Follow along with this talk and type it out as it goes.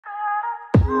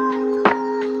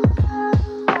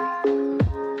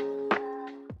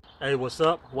Hey, what's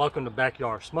up? Welcome to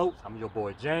Backyard Smoke. I'm your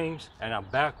boy James, and I'm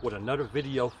back with another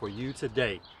video for you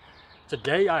today.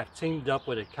 Today I've teamed up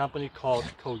with a company called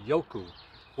Kyoku,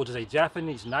 which is a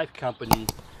Japanese knife company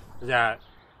that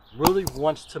really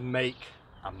wants to make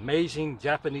amazing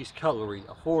Japanese cutlery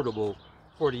affordable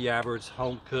for the average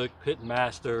home cook, pit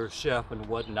master, chef, and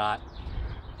whatnot.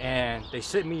 And they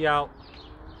sent me out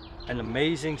an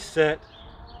amazing set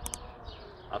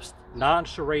of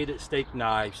non-serrated steak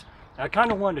knives. I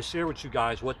kind of wanted to share with you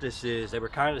guys what this is. They were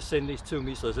kind of sending these to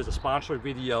me, so this is a sponsored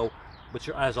video, but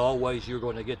as always, you're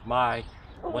going to get my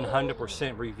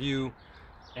 100% review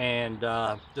and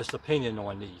just opinion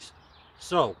on these.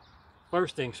 So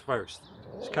first things first,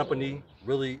 this company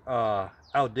really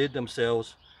outdid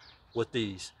themselves with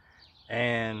these,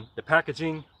 and the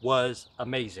packaging was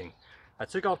amazing. I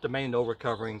took off the main over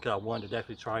covering because I wanted to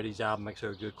definitely try these out and make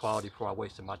sure they're good quality before I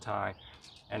wasted my time,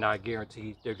 and I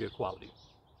guarantee they're good quality.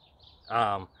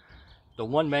 The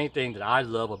one main thing that I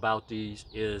love about these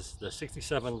is the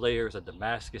 67 layers of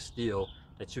Damascus steel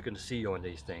that you can see on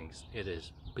these things. It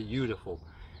is beautiful.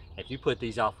 If you put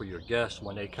these out for your guests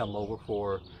when they come over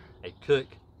for a cook,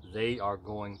 they are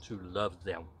going to love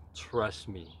them, trust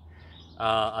me.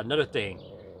 Another thing,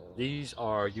 these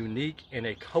are unique in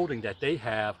a coating that they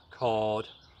have called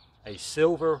a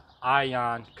silver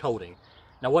ion coating.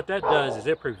 Now what that does is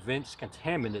it prevents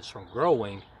contaminants from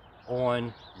growing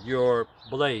on your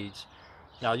blades.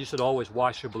 Now you should always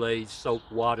wash your blades, soak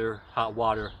water, hot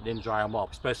water, then dry them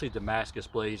off, especially Damascus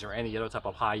blades or any other type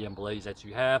of high-end blades that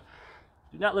you have.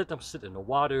 Do not let them sit in the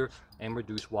water and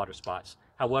reduce water spots.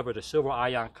 However, the silver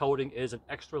ion coating is an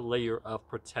extra layer of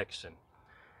protection.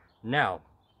 Now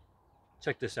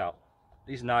check this out.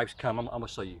 These knives come, I'm gonna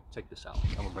show you. Check this out.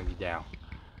 I'm gonna bring you down.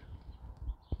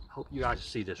 Hope you guys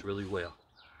see this really well.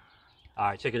 All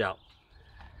right, check it out.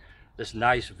 This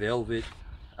nice velvet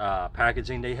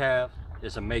packaging they have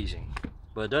is amazing,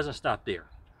 but it doesn't stop there.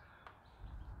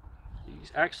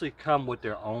 These actually come with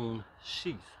their own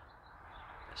sheath.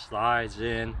 It slides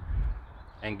in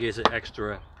and gives it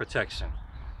extra protection.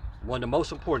 One of the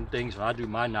most important things when I do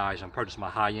my knives and purchase my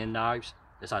high-end knives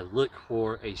is I look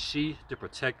for a sheath to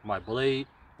protect my blade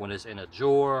when it's in a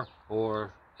drawer,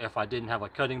 or if I didn't have a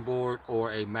cutting board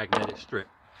or a magnetic strip.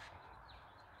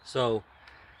 So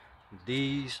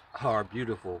these are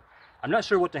beautiful. I'm not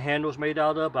sure what the handle is made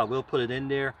out of, but I will put it in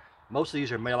there. Most of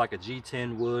these are made like a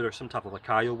G10 wood or some type of a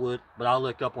Kaya wood, but I'll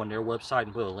look up on their website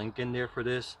and put a link in there for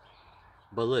this.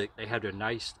 But look, they have their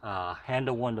nice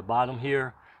handle on the bottom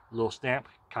here, little stamp,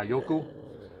 Kyoku.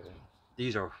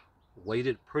 These are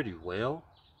weighted pretty well,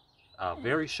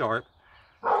 very sharp.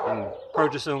 And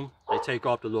purchase them, they take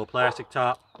off the little plastic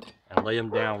top and lay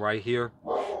them down right here.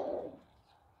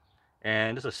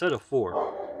 And it's a set of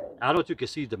 4. I don't know if you can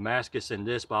see Damascus in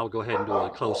this, but I'll go ahead and do a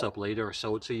close-up later or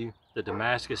show it to you. The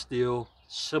Damascus steel,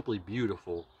 simply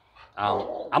beautiful.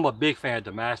 I'm a big fan of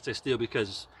Damascus steel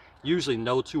because usually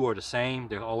no two are the same.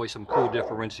 There are always some cool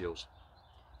differentials.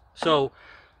 So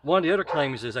one of the other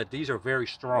claims is that these are very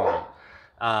strong.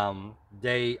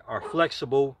 They are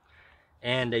flexible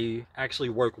and they actually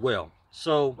work well.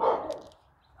 So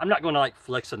I'm not going to like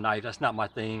flex a knife. That's not my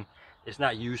thing. It's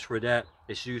not used for that.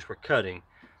 It's used for cutting.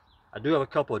 I do have a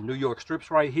couple of New York strips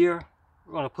right here.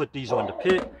 We're going to put these on the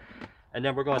pit, and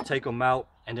then we're going to take them out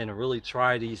and then really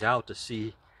try these out to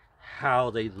see how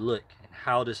they look and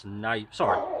how this knife,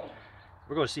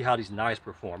 we're going to see how these knives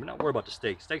perform. We're not worried about the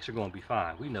steaks. Steaks are going to be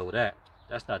fine. We know that.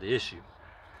 That's not the issue.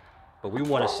 But we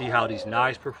want to see how these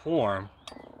knives perform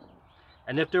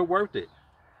and if they're worth it.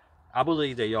 I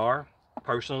believe they are,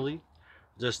 personally,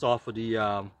 just off of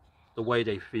the way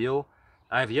they feel.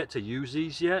 I have yet to use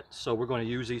these yet, so we're going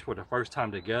to use these for the first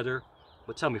time together.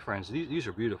 But tell me, friends, these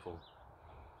are beautiful.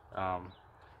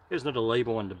 Here's another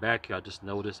label on the back here. I just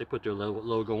noticed they put their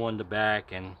logo on the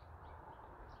back, and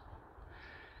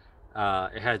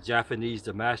it has Japanese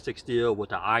Damascus steel with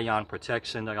the ion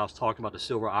protection. Like I was talking about, the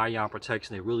silver ion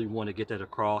protection. They really want to get that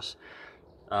across.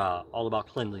 All about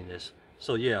cleanliness.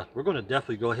 So yeah, we're going to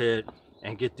definitely go ahead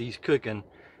and get these cooking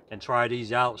and try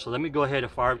these out. So let me go ahead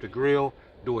and fire up the grill,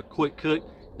 do a quick cook,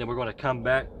 then we're going to come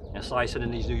back and slice it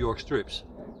in these New York strips.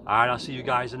 All right, I'll see you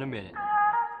guys in a minute.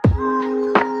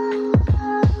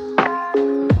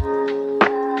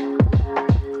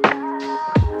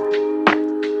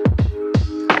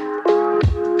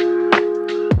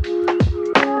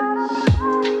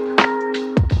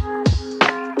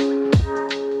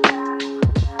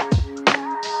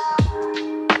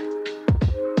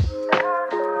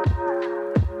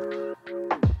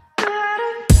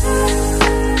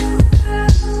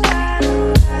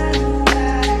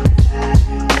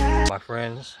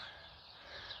 Friends,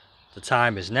 the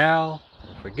time is now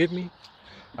Forgive me.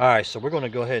 All right, so we're gonna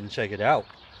go ahead and check it out.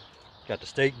 Got the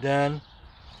steak done.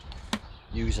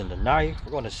 Using the knife,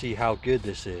 we're gonna see how good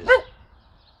this is.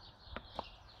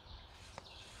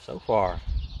 So far,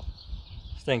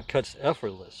 this thing cuts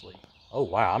effortlessly. Oh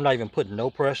wow, I'm not even putting no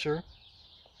pressure.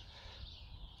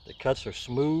 The cuts are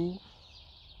smooth.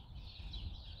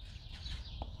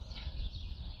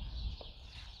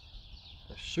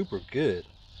 They're super good.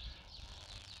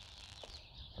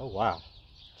 Oh wow.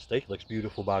 Steak looks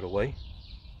beautiful, by the way.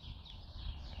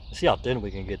 Let's see how thin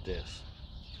we can get this.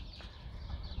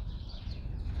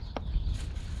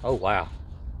 Oh wow.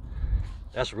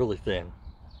 That's really thin.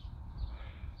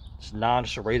 This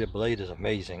non-serrated blade is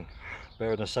amazing.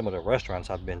 Better than some of the restaurants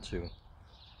I've been to.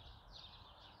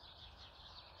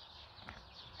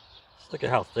 Let's look at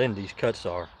how thin these cuts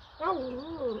are.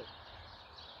 Let's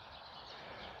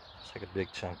take a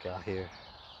big chunk out here.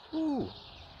 Ooh.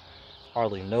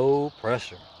 Hardly no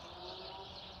pressure.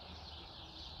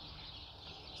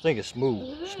 This thing is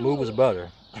smooth. Smooth as butter.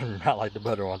 Not like the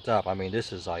butter on top. I mean,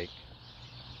 this is like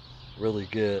really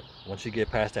good. Once you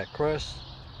get past that crust,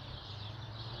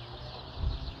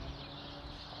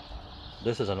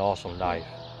 this is an awesome knife.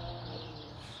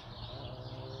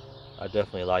 I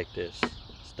definitely like this.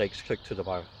 Steaks cooked to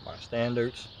my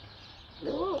standards.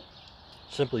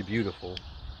 Simply beautiful.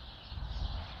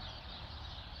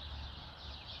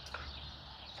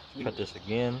 Cut this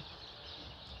again.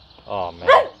 Oh man.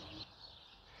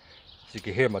 As you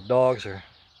can hear, my dogs are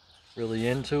really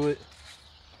into it.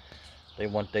 They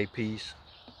want their piece.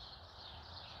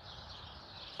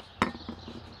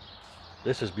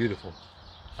 This is beautiful.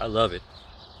 I love it.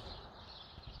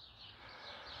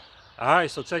 Alright,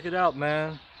 so check it out,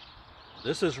 man.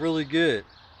 This is really good.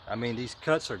 I mean, these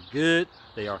cuts are good.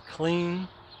 They are clean.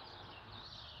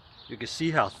 You can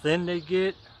see how thin they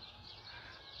get.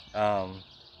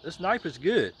 This knife is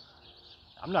good.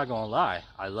 I'm not gonna lie.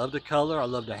 I love the color. I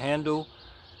love the handle.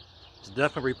 It's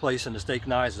definitely replacing the steak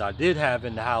knives that I did have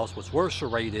in the house, which were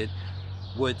serrated,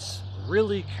 which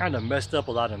really kind of messed up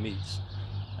a lot of meats.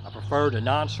 I prefer the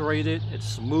non-serrated. It's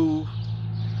smooth.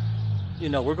 You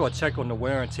know, we're going to check on the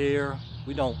wear and tear.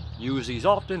 We don't use these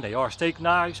often. They are steak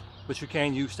knives, but you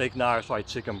can use steak knives like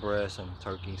chicken breast and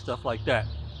turkey and stuff like that.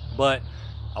 But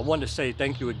I wanted to say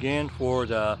thank you again for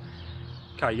the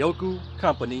Kyoku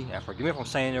company, and forgive me if I'm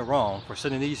saying it wrong, for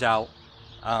sending these out.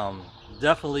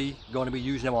 Definitely going to be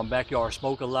using them on backyard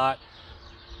smoke a lot,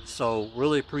 so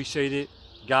really appreciate it,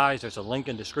 guys. There's a link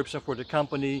in the description for the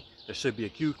company. There should be a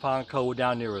coupon code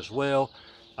down there as well.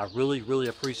 I really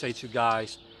appreciate you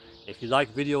guys. If you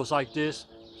like videos like this,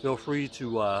 feel free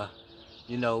to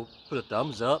you know, put a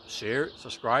thumbs up, share it,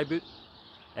 subscribe it,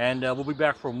 and we'll be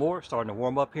back for more. Starting to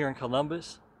warm up here in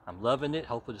Columbus. I'm loving it.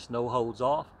 Hopefully the snow holds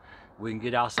off. We can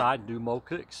get outside and do more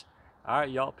cooks. All right,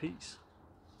 y'all, peace.